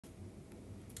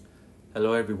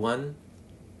Hello everyone,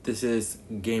 this is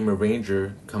Gamer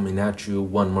Ranger coming at you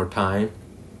one more time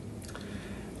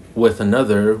with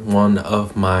another one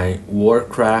of my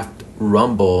Warcraft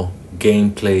Rumble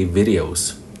gameplay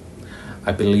videos.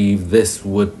 I believe this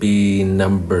would be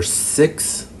number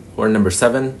 6 or number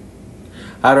 7,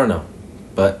 I don't know,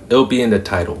 but it'll be in the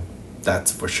title,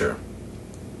 that's for sure.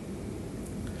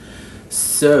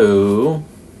 So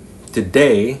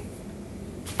today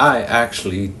I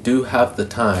actually do have the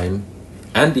time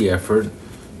and the effort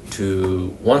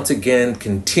to once again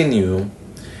continue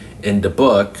in the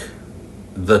book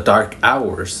The Dark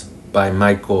Hours by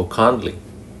Michael Connelly.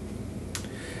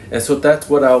 And so that's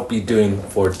what I'll be doing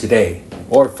for today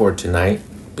or for tonight,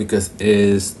 because it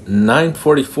is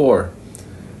 9:44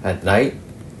 at night.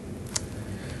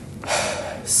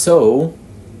 So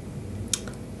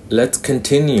let's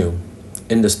continue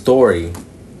in the story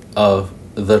of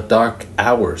The Dark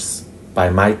Hours by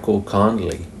Michael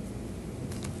Connelly.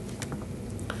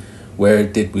 Where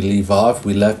did we leave off?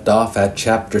 We left off at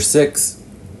chapter 6.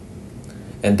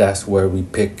 And that's where we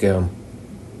pick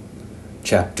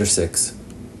chapter 6.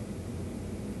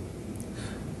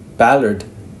 Ballard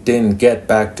didn't get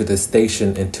back to the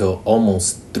station until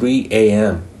almost 3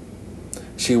 a.m.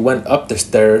 She went up the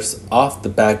stairs, off the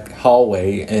back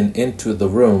hallway, and into the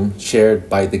room shared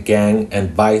by the gang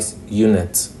and vice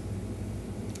units.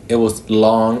 It was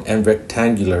long and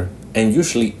rectangular, and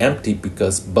usually empty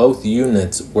because both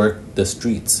units worked the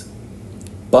streets.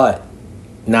 But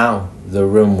now the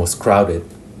room was crowded.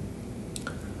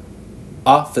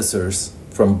 Officers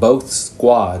from both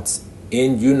squads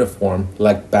in uniform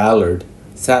like Ballard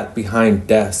sat behind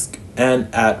desks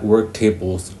and at work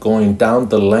tables going down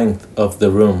the length of the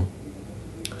room.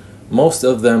 Most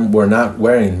of them were not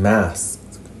wearing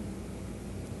masks.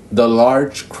 The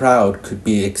large crowd could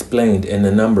be explained in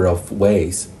a number of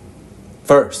ways.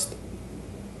 First,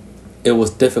 it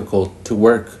was difficult to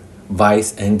work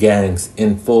vice and gangs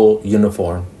in full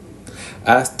uniform,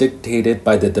 as dictated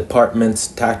by the department's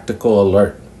tactical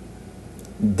alert.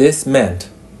 This meant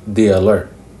the alert,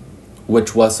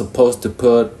 which was supposed to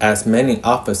put as many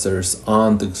officers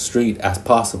on the street as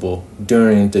possible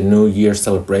during the New Year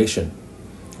celebration,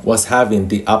 was having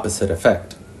the opposite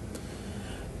effect.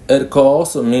 It could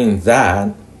also mean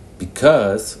that,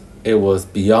 because it was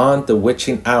beyond the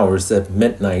witching hours of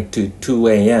midnight to 2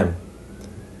 a.m.,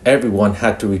 everyone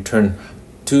had to return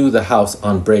to the house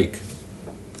on break.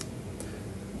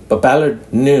 But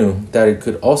Ballard knew that it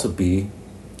could also be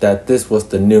that this was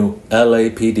the new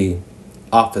LAPD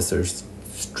officers,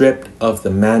 stripped of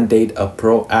the mandate of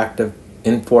proactive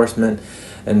enforcement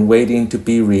and waiting to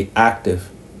be reactive,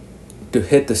 to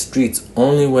hit the streets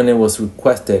only when it was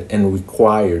requested and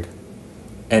required,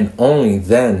 and only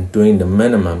then doing the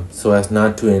minimum so as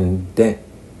not to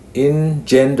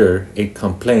engender a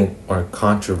complaint or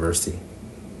controversy.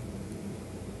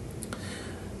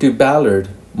 To Ballard,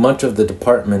 much of the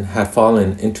department had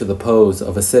fallen into the pose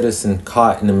of a citizen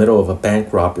caught in the middle of a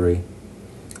bank robbery,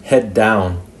 head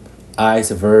down, eyes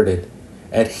averted,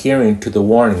 adhering to the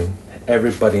warning,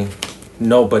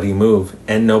 nobody move,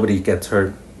 and nobody gets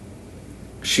hurt.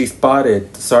 She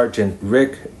spotted Sergeant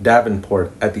Rick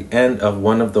Davenport at the end of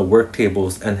one of the work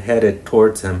tables and headed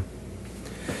towards him.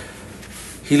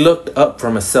 He looked up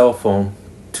from a cell phone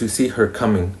to see her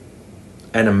coming,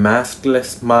 and a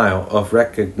maskless smile of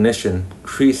recognition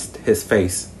creased his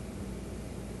face.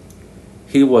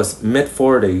 He was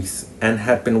mid-40s and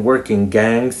had been working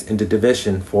gangs in the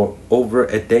division for over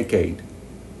a decade.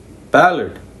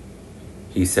 "Ballard,"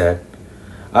 he said,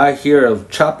 "I hear El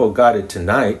Chapo got it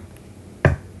tonight."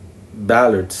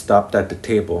 Ballard stopped at the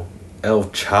table. "El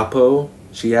Chapo?"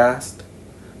 she asked.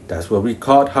 "That's what we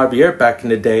called Javier back in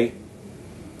the day,"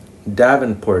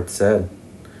 Davenport said,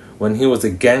 "when he was a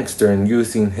gangster and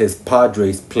using his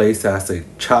padre's place as a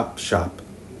chop shop.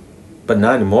 But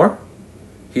not anymore?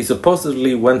 He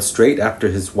supposedly went straight after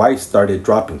his wife started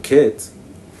dropping kids."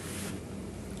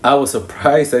 "I was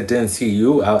surprised I didn't see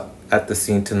you out at the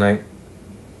scene tonight."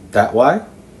 "That why?"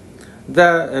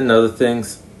 "That and other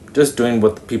things. Just doing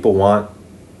what the people want,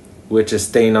 which is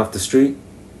staying off the street.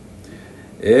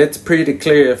 It's pretty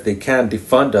clear if they can't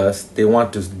defund us, they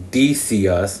want to DC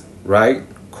us, right,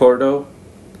 Cordo?"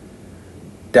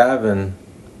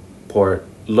 Davenport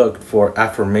looked for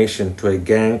affirmation to a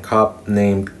gang cop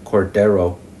named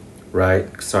Cordero. "Right,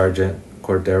 Sergeant,"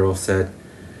 Cordero said.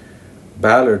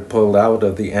 Ballard pulled out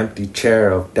of the empty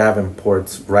chair of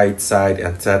Davenport's right side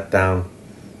and sat down.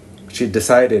 She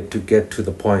decided to get to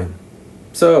the point.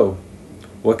 "So,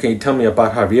 what can you tell me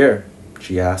about Javier?"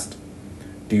 she asked.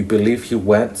 "Do you believe he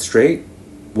went straight?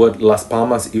 Would Las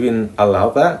Palmas even allow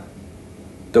that?"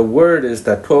 The word is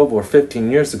that 12 or 15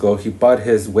 years ago he bought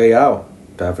his way out,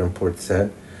 Davenport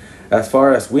said. As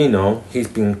far as we know, he's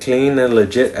been clean and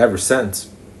legit ever since.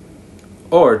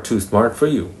 Or too smart for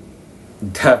you.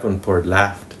 Davenport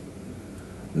laughed.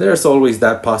 There's always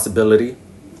that possibility.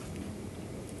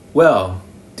 Well,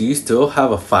 do you still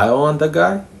have a file on the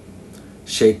guy?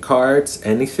 Shake cards,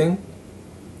 anything?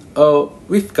 Oh,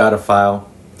 we've got a file.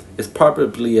 It's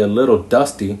probably a little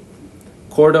dusty.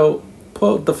 Cordo,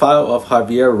 pull the file of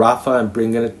Javier Rafa and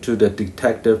bring it to the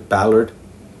detective Ballard.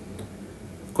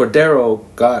 Cordero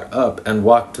got up and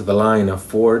walked to the line of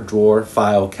 4-drawer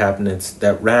file cabinets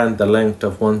that ran the length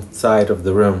of one side of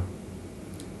the room.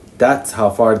 That's how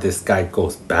far this guy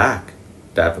goes back,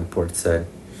 Davenport said.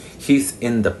 He's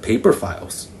in the paper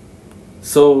files.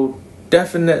 So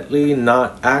definitely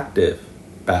not active,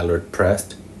 Ballard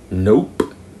pressed.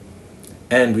 Nope.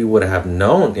 And we would have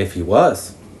known if he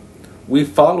was. We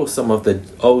follow some of the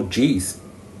OGs.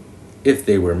 If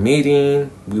they were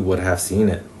meeting, we would have seen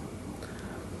it.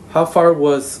 How far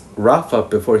was Rafa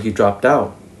before he dropped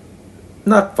out?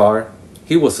 Not far.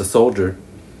 He was a soldier.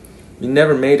 We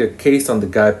never made a case on the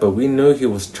guy, but we knew he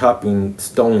was chopping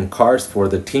stolen cars for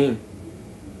the team.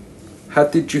 How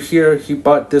did you hear he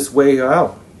bought this way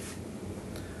out?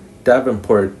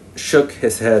 Davenport shook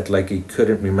his head like he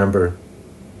couldn't remember.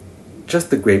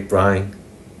 Just the grapevine,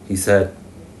 he said.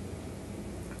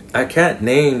 I can't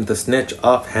name the snitch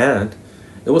offhand.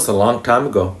 It was a long time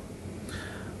ago.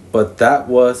 But that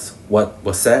was what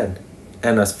was said,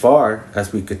 and as far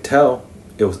as we could tell,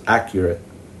 it was accurate.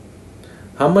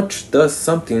 How much does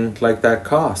something like that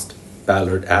cost?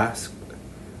 Ballard asked.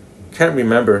 Can't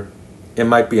remember. It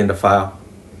might be in the file.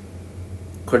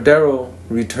 Cordero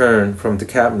returned from the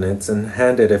cabinets and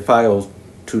handed a file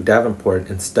to Davenport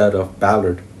instead of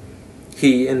Ballard.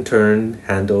 He, in turn,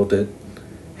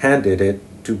 handed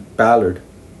it to Ballard.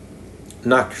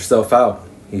 Knock yourself out,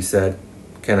 he said.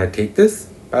 Can I take this?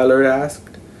 Ballard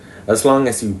asked. As long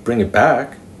as you bring it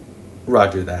back.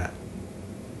 Roger that.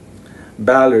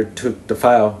 Ballard took the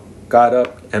file, got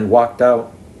up, and walked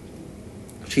out.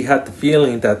 She had the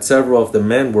feeling that several of the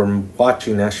men were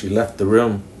watching as she left the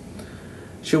room.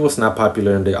 She was not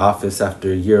popular in the office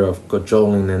after a year of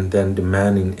cajoling and then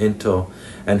demanding intel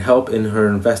and help in her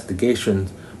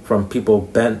investigations from people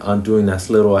bent on doing as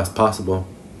little as possible.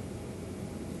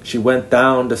 She went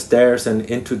down the stairs and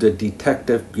into the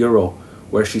detective bureau,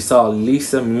 where she saw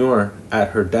Lisa Muir at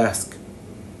her desk.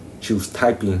 She was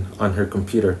typing on her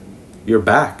computer. You're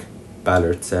back,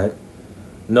 Ballard said.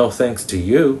 No thanks to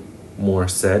you, Moore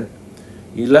said.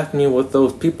 You left me with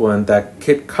those people and that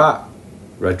kid cop.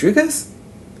 Rodriguez?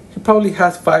 He probably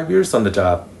has 5 years on the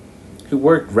job. He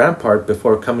worked Rampart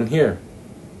before coming here.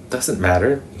 Doesn't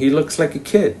matter. He looks like a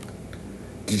kid.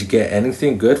 Did you get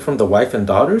anything good from the wife and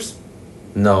daughters?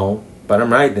 No, but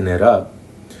I'm writing it up.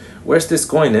 Where's this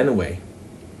going anyway?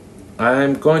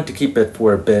 I'm going to keep it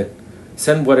for a bit.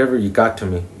 Send whatever you got to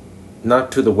me.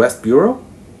 Not to the West Bureau?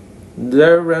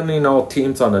 They're running all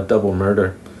teams on a double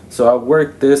murder, so I'll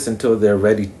work this until they're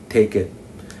ready to take it.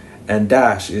 And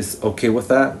Dash is okay with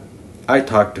that? I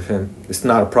talked to him. It's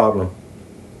not a problem.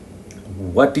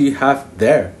 What do you have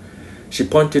there? She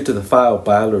pointed to the file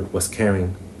Ballard was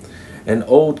carrying. An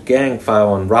old gang file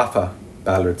on Rafa,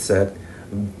 Ballard said.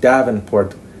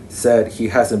 Davenport said he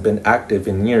hasn't been active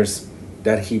in years,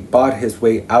 that he bought his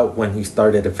way out when he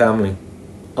started a family.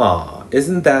 Aw,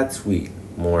 isn't that sweet,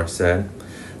 Moore said.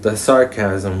 The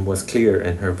sarcasm was clear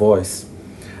in her voice.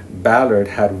 Ballard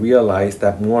had realized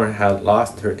that Moore had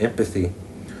lost her empathy.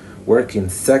 Working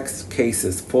sex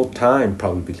cases full-time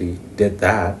probably did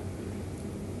that.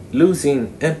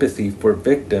 Losing empathy for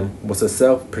victim was a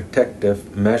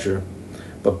self-protective measure,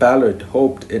 but Ballard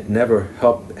hoped it never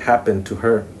happened to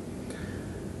her.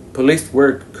 Police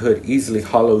work could easily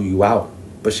hollow you out,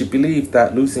 but she believed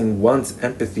that losing one's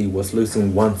empathy was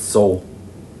losing one's soul.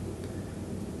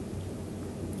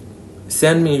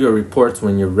 Send me your reports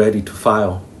when you're ready to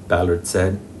file, Ballard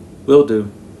said. Will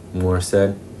do, Moore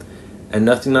said. And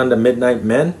nothing on the Midnight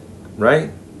Men,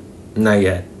 right? Not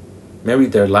yet. Maybe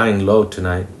they're lying low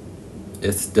tonight.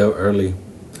 It's still early.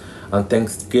 On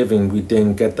Thanksgiving, we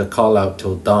didn't get the call out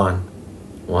till dawn.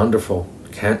 Wonderful.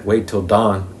 Can't wait till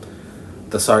dawn.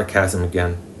 The sarcasm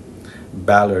again.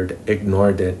 Ballard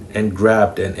ignored it and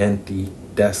grabbed an empty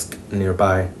desk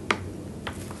nearby.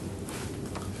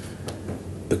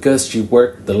 Because she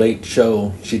worked the late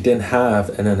show, she didn't have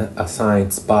an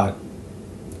assigned spot.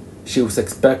 She was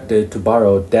expected to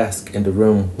borrow a desk in the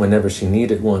room whenever she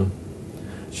needed one.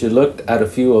 She looked at a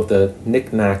few of the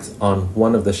knickknacks on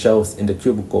one of the shelves in the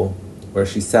cubicle, where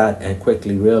she sat, and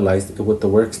quickly realized it was the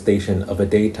workstation of a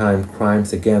daytime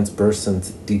crimes against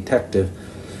persons detective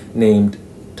named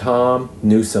Tom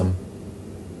Newsom.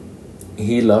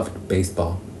 He loved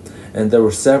baseball, and there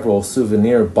were several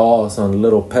souvenir balls on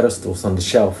little pedestals on the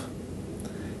shelf.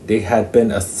 They had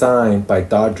been assigned by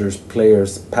Dodgers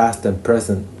players past and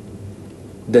present.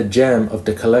 The gem of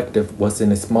the collective was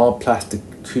in a small plastic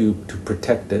tube to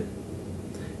protect it.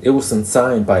 It wasn't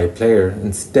signed by a player.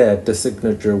 Instead, the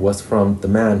signature was from the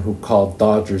man who called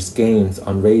Dodgers games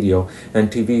on radio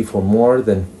and TV for more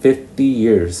than 50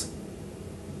 years.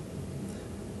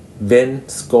 Vin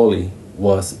Scully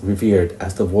was revered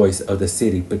as the voice of the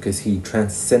city because he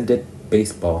transcended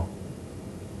baseball.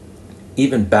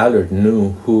 Even Ballard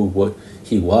knew who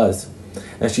he was,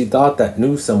 and she thought that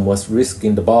Newsom was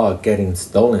risking the ball getting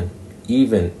stolen,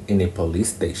 even in a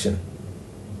police station.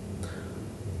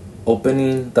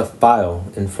 Opening the file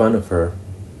in front of her,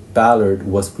 Ballard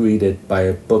was greeted by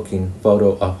a booking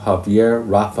photo of Javier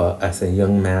Rafa as a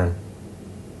young man.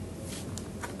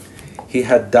 He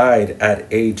had died at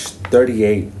age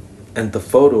 38, and the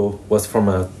photo was from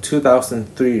a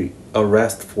 2003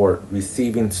 arrest for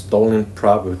receiving stolen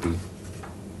property.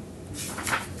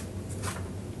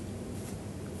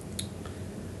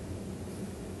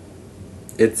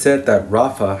 It said that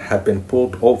Rafa had been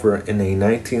pulled over in a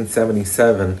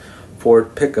 1977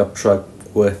 Ford pickup truck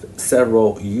with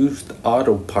several used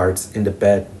auto parts in the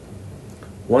bed.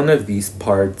 One of these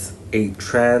parts, a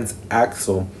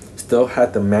transaxle, still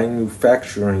had the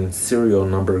manufacturing serial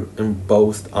number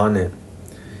embossed on it,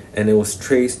 and it was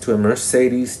traced to a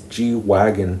Mercedes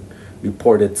G-Wagon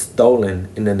reported stolen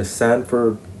in the San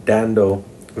Fernando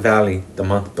Valley the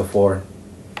month before.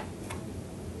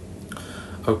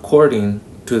 According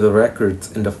to the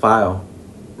records in the file,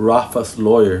 Rafa's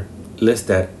lawyer,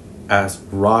 listed as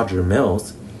Roger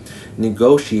Mills,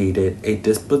 negotiated a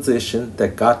disposition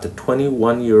that got the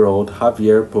 21-year-old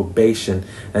Javier probation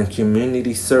and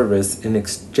community service in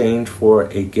exchange for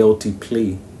a guilty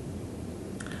plea.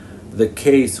 The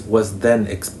case was then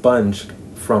expunged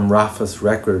from Rafa's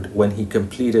record when he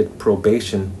completed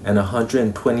probation and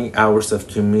 120 hours of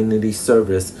community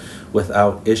service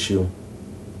without issue.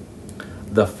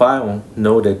 The file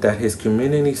noted that his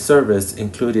community service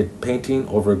included painting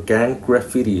over gang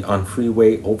graffiti on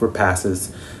freeway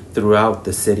overpasses throughout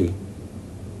the city.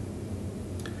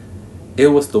 It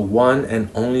was the one and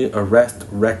only arrest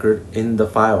record in the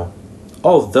file,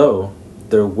 although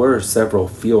there were several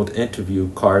field interview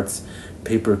cards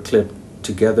paper-clipped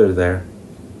together there.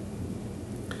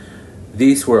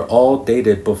 These were all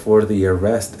dated before the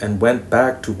arrest and went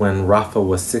back to when Rafa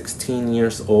was 16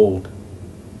 years old.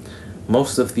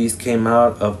 Most of these came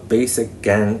out of basic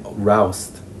gang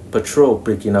roust, patrol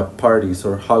breaking up parties,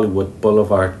 or Hollywood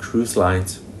Boulevard cruise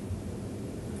lines.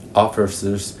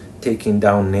 Officers taking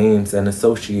down names and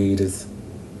associates,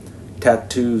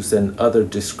 tattoos, and other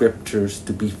descriptors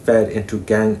to be fed into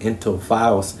gang intel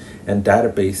files and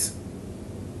database.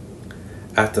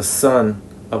 As the son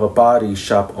of a body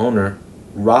shop owner,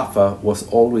 Rafa was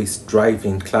always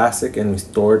driving classic and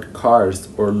restored cars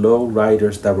or low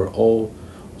riders that were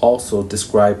also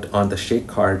described on the shake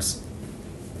cards.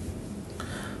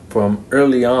 From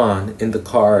early on in the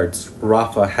cards,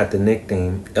 Rafa had the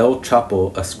nickname El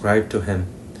Chapo ascribed to him.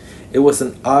 It was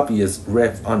an obvious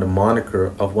riff on the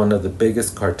moniker of one of the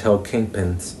biggest cartel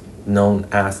kingpins, known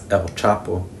as El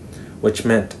Chapo, which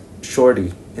meant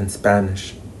shorty in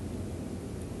Spanish.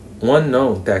 One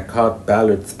note that caught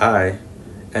Ballard's eye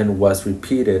and was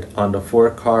repeated on the 4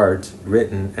 cards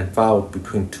written and filed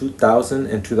between 2000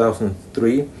 and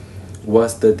 2003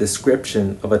 was the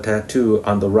description of a tattoo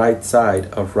on the right side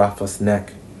of Rafa's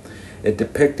neck. It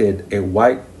depicted a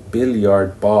white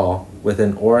billiard ball with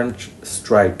an orange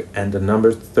stripe and the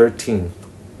number 13,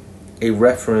 a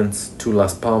reference to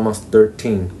Las Palmas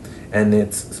 13 and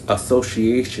its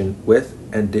association with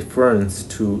and deference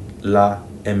to La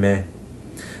M,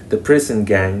 the prison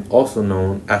gang also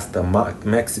known as the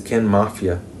Mexican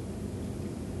Mafia.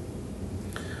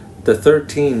 The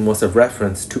 13 was a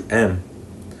reference to M,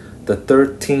 the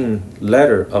 13th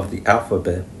letter of the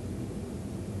alphabet.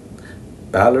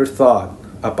 Ballard thought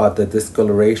about the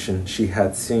discoloration she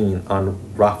had seen on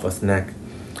Rafa's neck.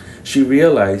 She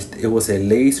realized it was a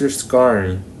laser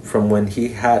scarring from when he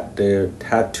had the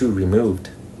tattoo removed.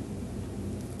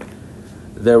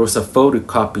 There was a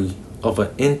photocopy of an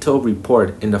intel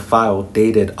report in the file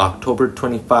dated October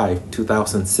 25,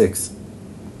 2006.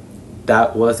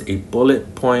 That was a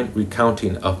bullet point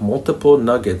recounting of multiple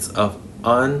nuggets of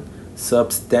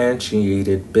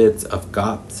unsubstantiated bits of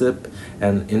gossip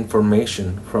and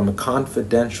information from a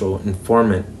confidential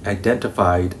informant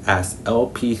identified as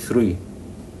LP3.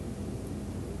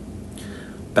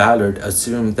 Ballard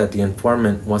assumed that the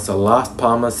informant was a Las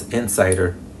Palmas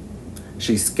insider.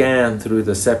 She scanned through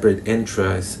the separate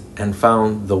entries and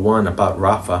found the one about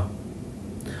Rafa.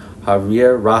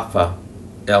 Javier Rafa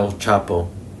El Chapo.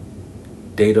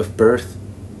 Date of birth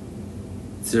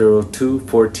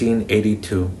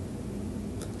 02/14/82.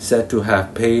 Said to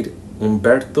have paid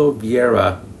Humberto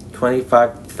Vieira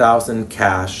 25,000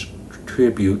 cash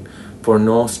tribute for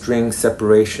no string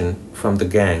separation from the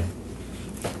gang.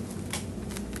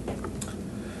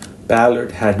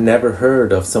 Ballard had never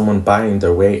heard of someone buying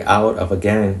their way out of a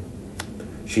gang.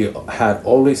 She had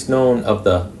always known of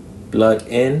the blood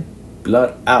in,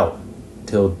 blood out,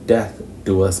 till death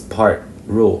do us part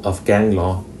rule of gang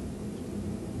law.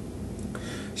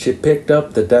 She picked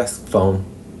up the desk phone.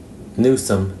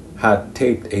 Newsom had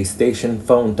taped a station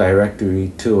phone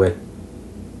directory to it.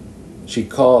 She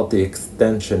called the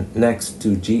extension next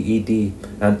to GED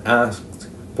and asked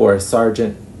for a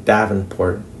Sergeant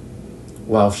Davenport.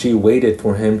 While she waited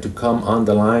for him to come on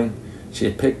the line, she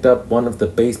picked up one of the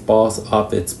baseballs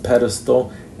off its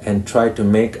pedestal and tried to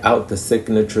make out the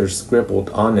signature scribbled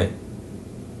on it.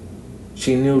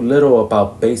 She knew little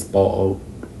about baseball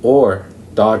or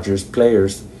Dodgers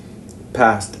players,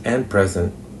 past and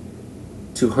present.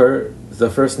 To her, the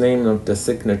first name of the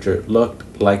signature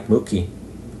looked like Mookie,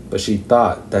 but she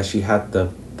thought that she had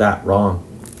that wrong.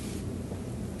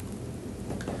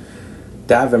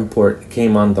 Davenport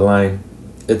came on the line.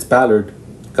 It's Ballard.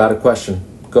 Got a question.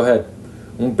 Go ahead.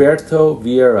 Humberto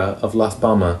Vieira of Las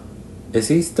Palmas. Is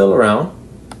he still around?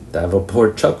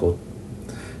 Davenport chuckled.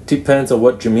 Depends on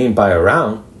what you mean by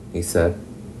around, he said.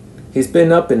 He's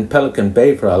been up in Pelican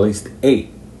Bay for at least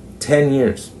 8-10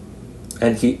 years,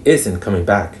 and he isn't coming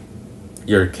back.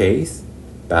 Your case?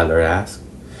 Ballard asked.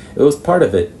 It was part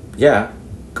of it, yeah.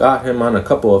 Got him on a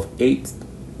couple of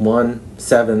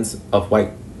 8-1-7s of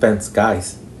white fence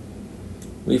guys.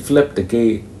 We flipped the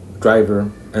gate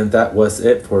driver, and that was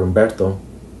it for Humberto.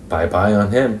 Bye-bye on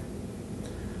him.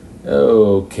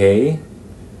 Okay.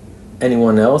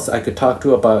 Anyone else I could talk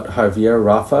to about Javier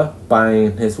Rafa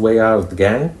buying his way out of the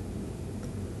gang?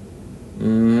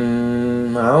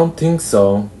 I don't think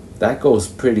so. That goes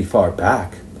pretty far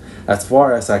back, as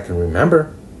far as I can remember.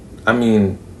 I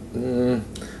mean,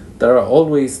 there are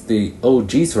always the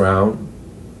OGs around,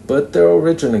 but they're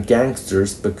original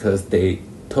gangsters because they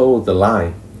toe the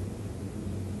line.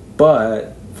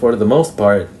 But for the most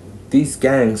part, these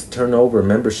gangs turn over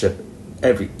membership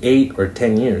every 8 or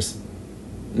 10 years.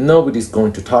 Nobody's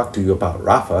going to talk to you about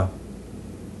Rafa.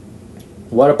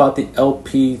 What about the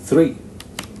LP3?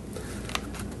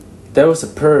 There was a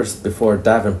purse before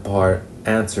Davenport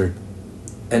answered,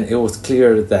 and it was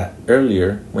clear that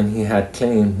earlier, when he had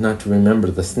claimed not to remember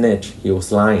the snitch, he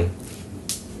was lying.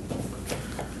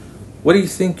 What do you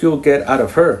think you'll get out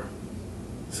of her?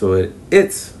 So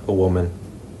it's a woman.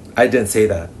 I didn't say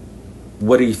that.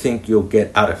 What do you think you'll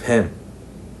get out of him?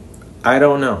 I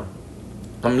don't know.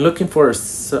 I'm looking for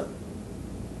some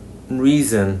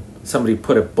reason somebody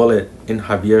put a bullet in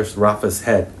Javier Rafa's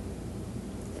head.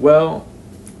 Well,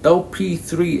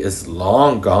 LP3 is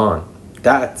long gone.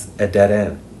 That's a dead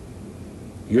end.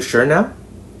 You sure now?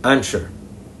 I'm sure.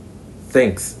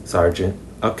 Thanks, Sergeant.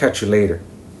 I'll catch you later.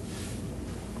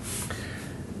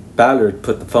 Ballard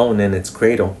put the phone in its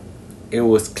cradle. It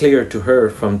was clear to her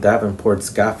from Davenport's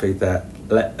gaffe that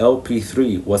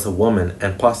LP3 was a woman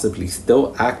and possibly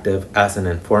still active as an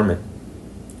informant.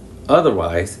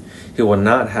 Otherwise, he would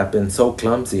not have been so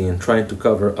clumsy in trying to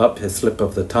cover up his slip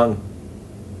of the tongue.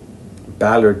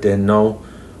 Ballard didn't know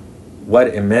what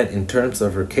it meant in terms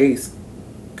of her case,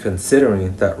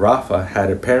 considering that Rafa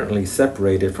had apparently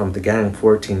separated from the gang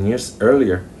 14 years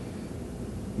earlier.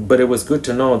 But it was good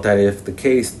to know that if the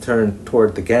case turned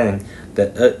toward the gang,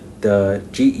 that the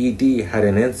GED had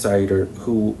an insider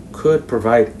who could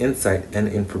provide insight and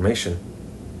information.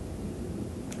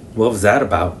 What was that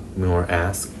about? Moore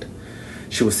asked.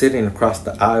 She was sitting across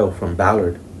the aisle from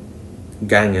Ballard.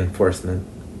 Gang enforcement,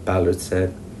 Ballard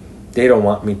said. They don't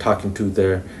want me talking to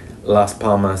their Las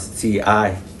Palmas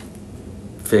CI.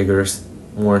 Figures,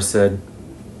 Moore said.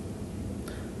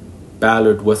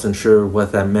 Ballard wasn't sure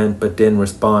what that meant but didn't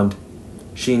respond.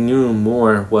 She knew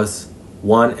Moore was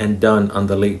one and done on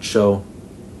the late show.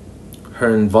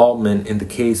 Her involvement in the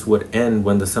case would end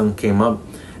when the sun came up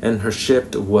and her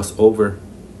shift was over.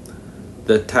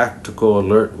 The tactical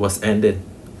alert was ended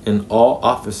and all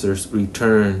officers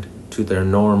returned to their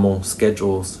normal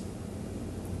schedules.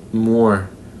 Moore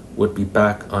would be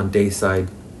back on dayside,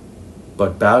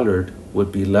 but Ballard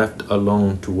would be left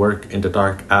alone to work in the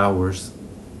dark hours.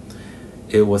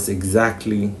 It was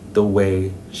exactly the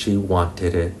way she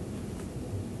wanted it.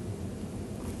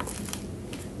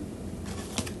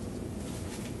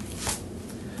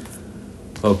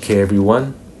 Okay,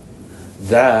 everyone.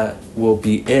 that will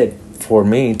be it for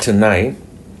me tonight.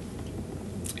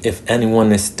 If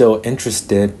anyone is still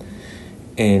interested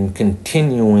in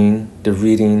continuing the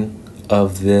reading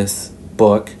of this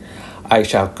book, I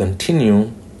shall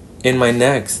continue in my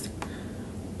next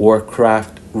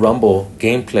Warcraft Rumble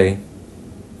gameplay.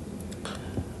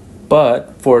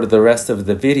 But for the rest of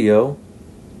the video,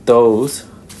 those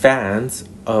fans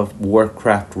of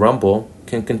Warcraft Rumble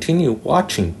can continue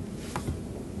watching.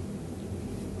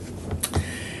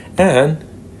 And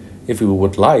if you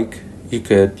would like, you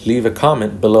could leave a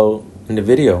comment below in the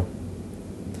video.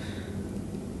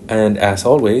 And as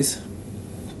always,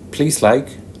 please like,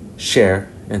 share,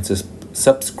 and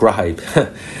subscribe.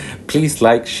 Please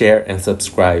like, share, and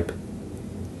subscribe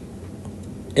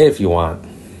if you want.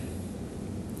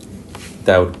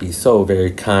 That would be so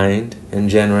very kind and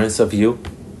generous of you.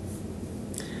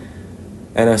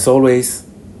 And as always,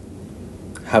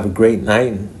 have a great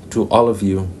night to all of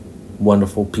you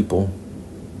wonderful people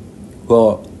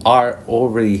who are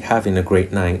already having a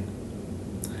great night,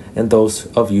 and those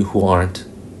of you who aren't.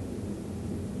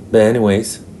 But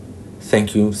anyways,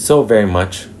 thank you so very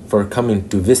much for coming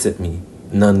to visit me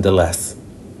nonetheless,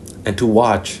 and to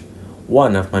watch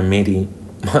one of my many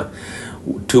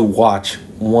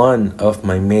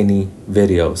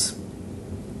videos.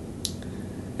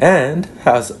 And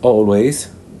as always,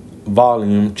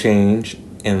 volume change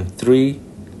in 3,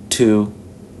 2,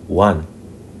 1.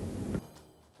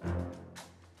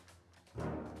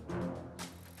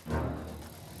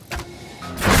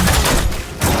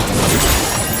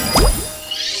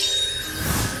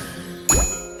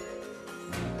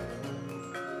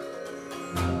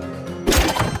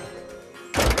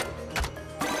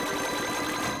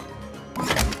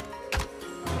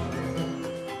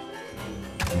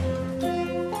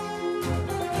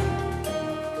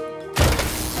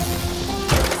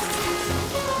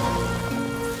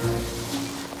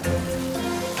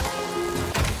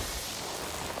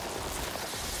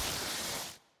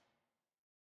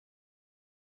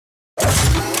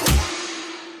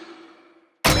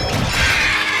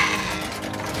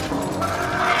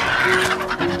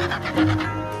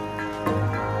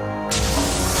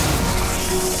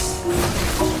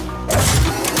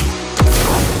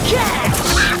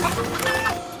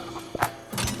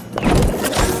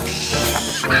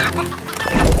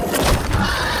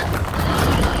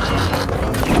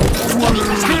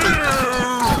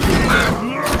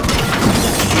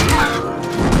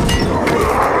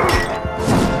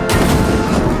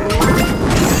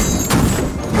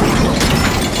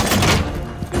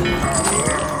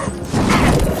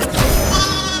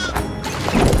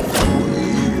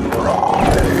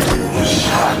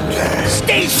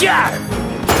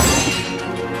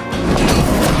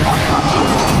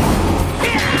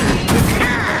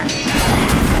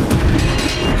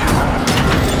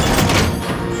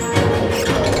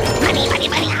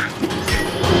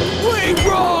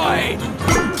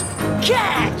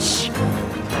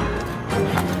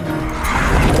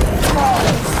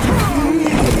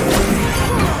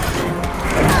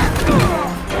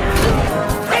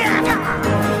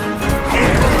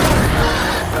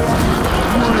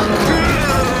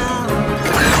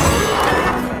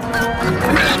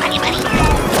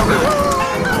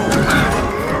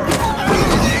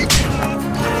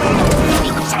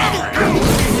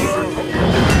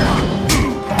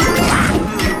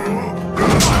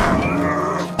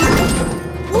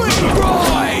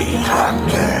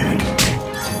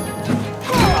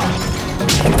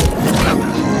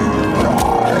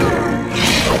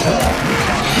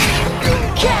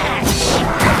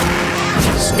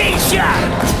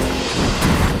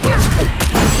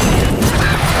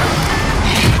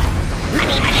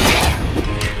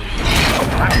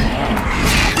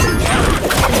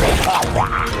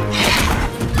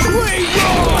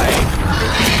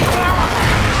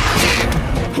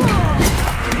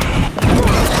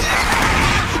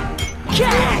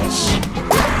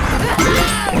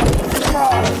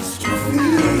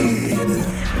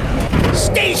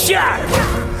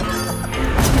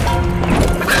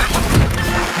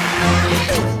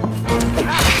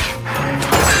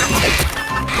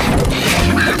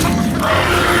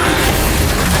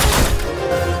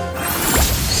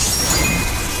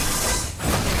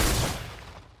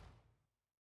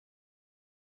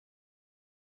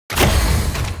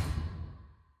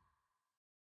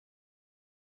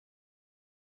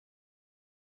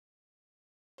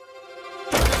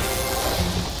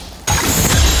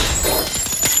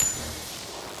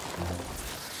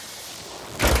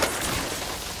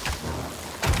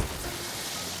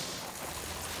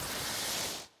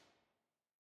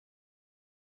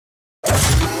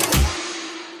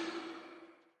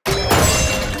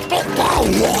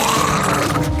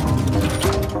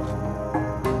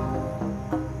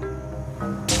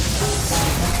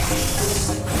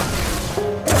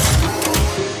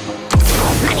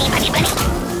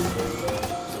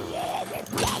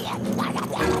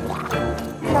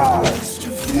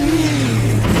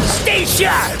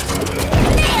 sharp!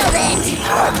 Nailed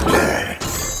it!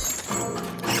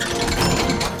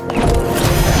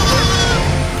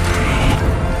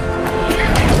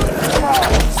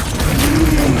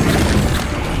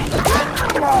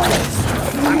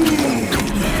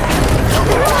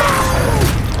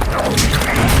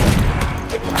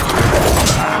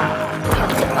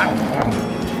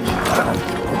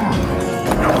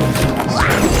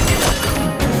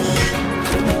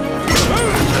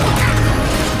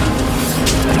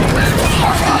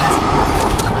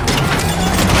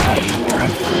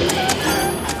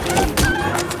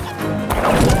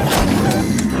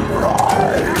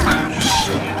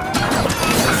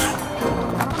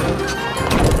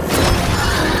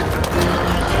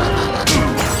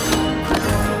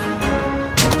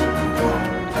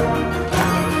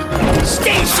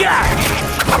 Stay sharp!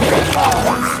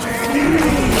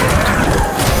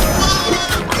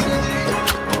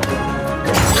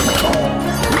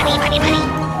 Money, money, money!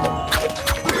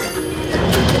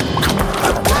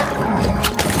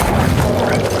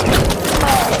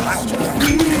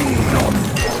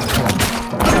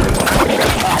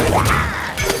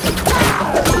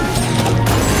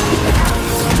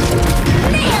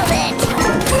 Nailed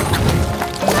it!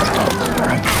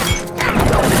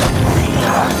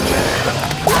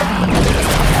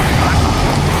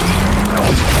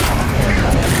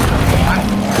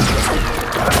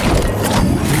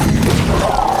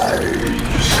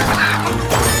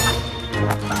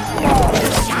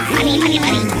 Money, money,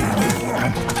 money!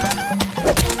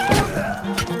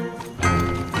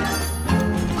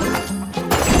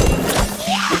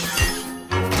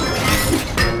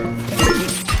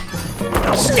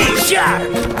 Stay sharp!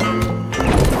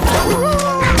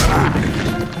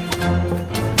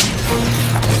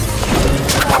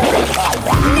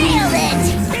 Nailed it!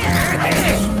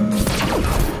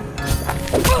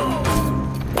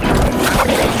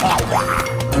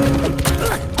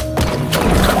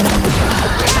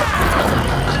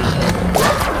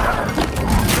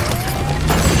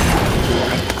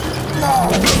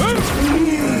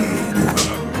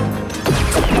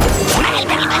 Money,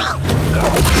 money, money!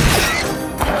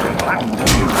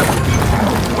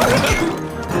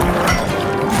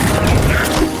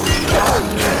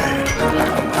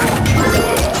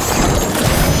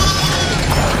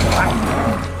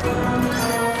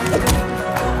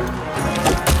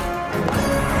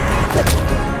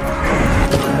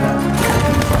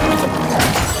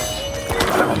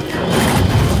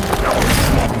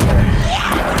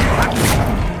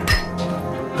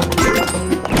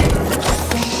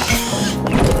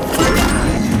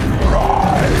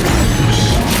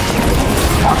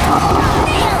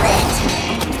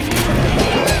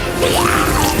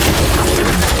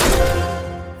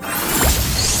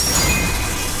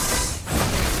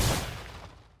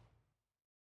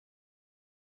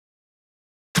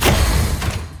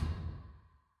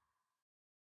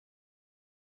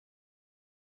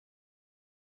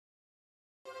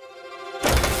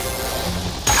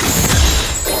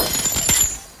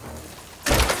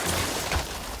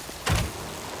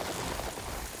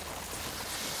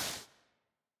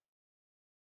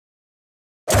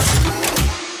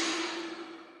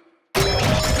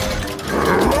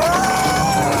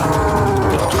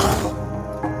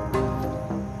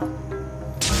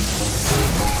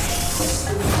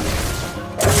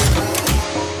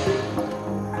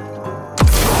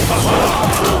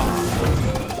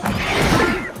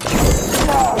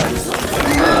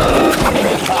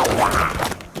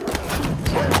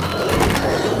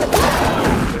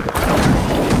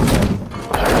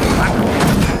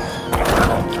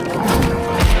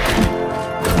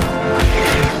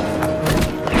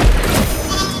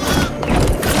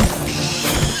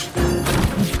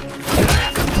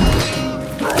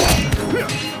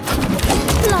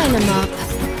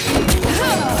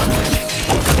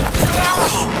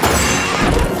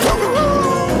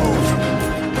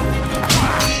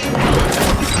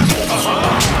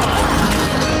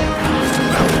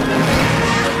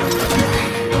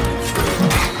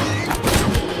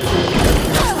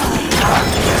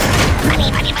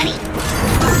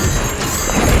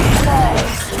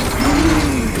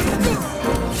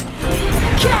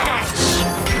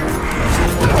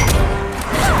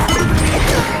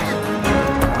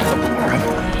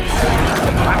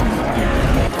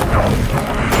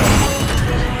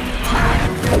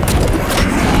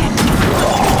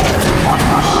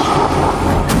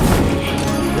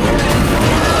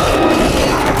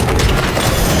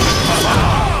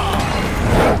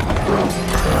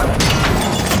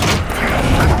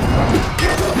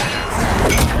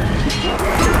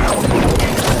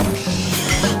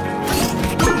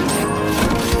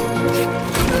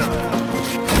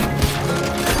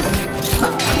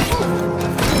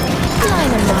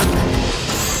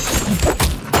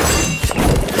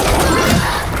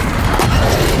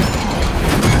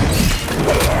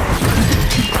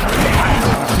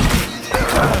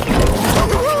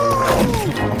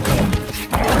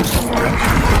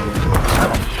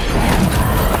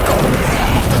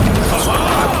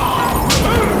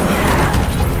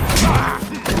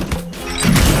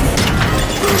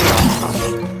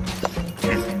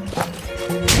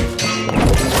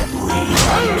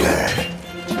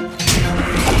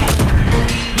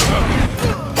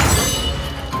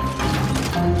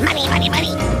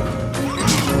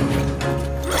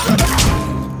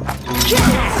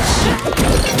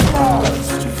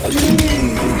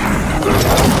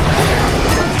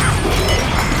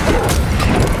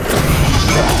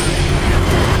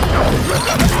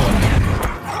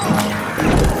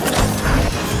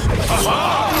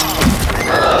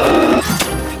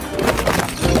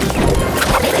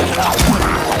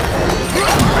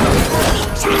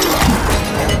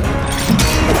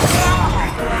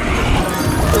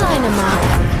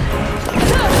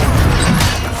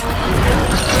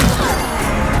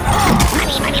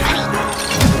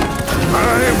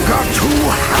 I've got two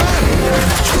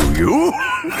hands to you.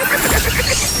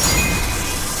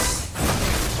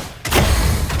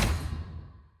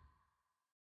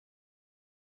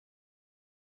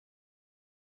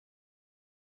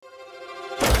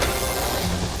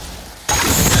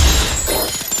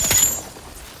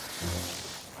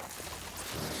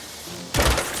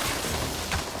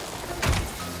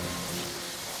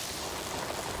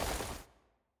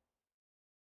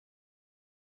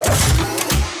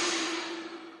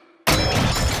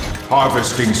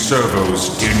 Harvesting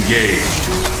servos engaged.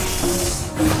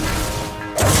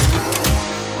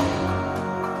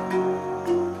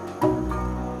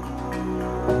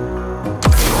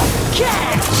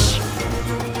 Catch!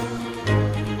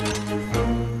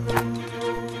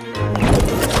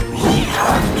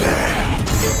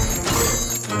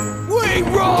 We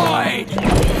ride!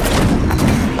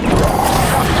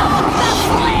 The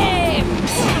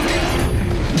flames!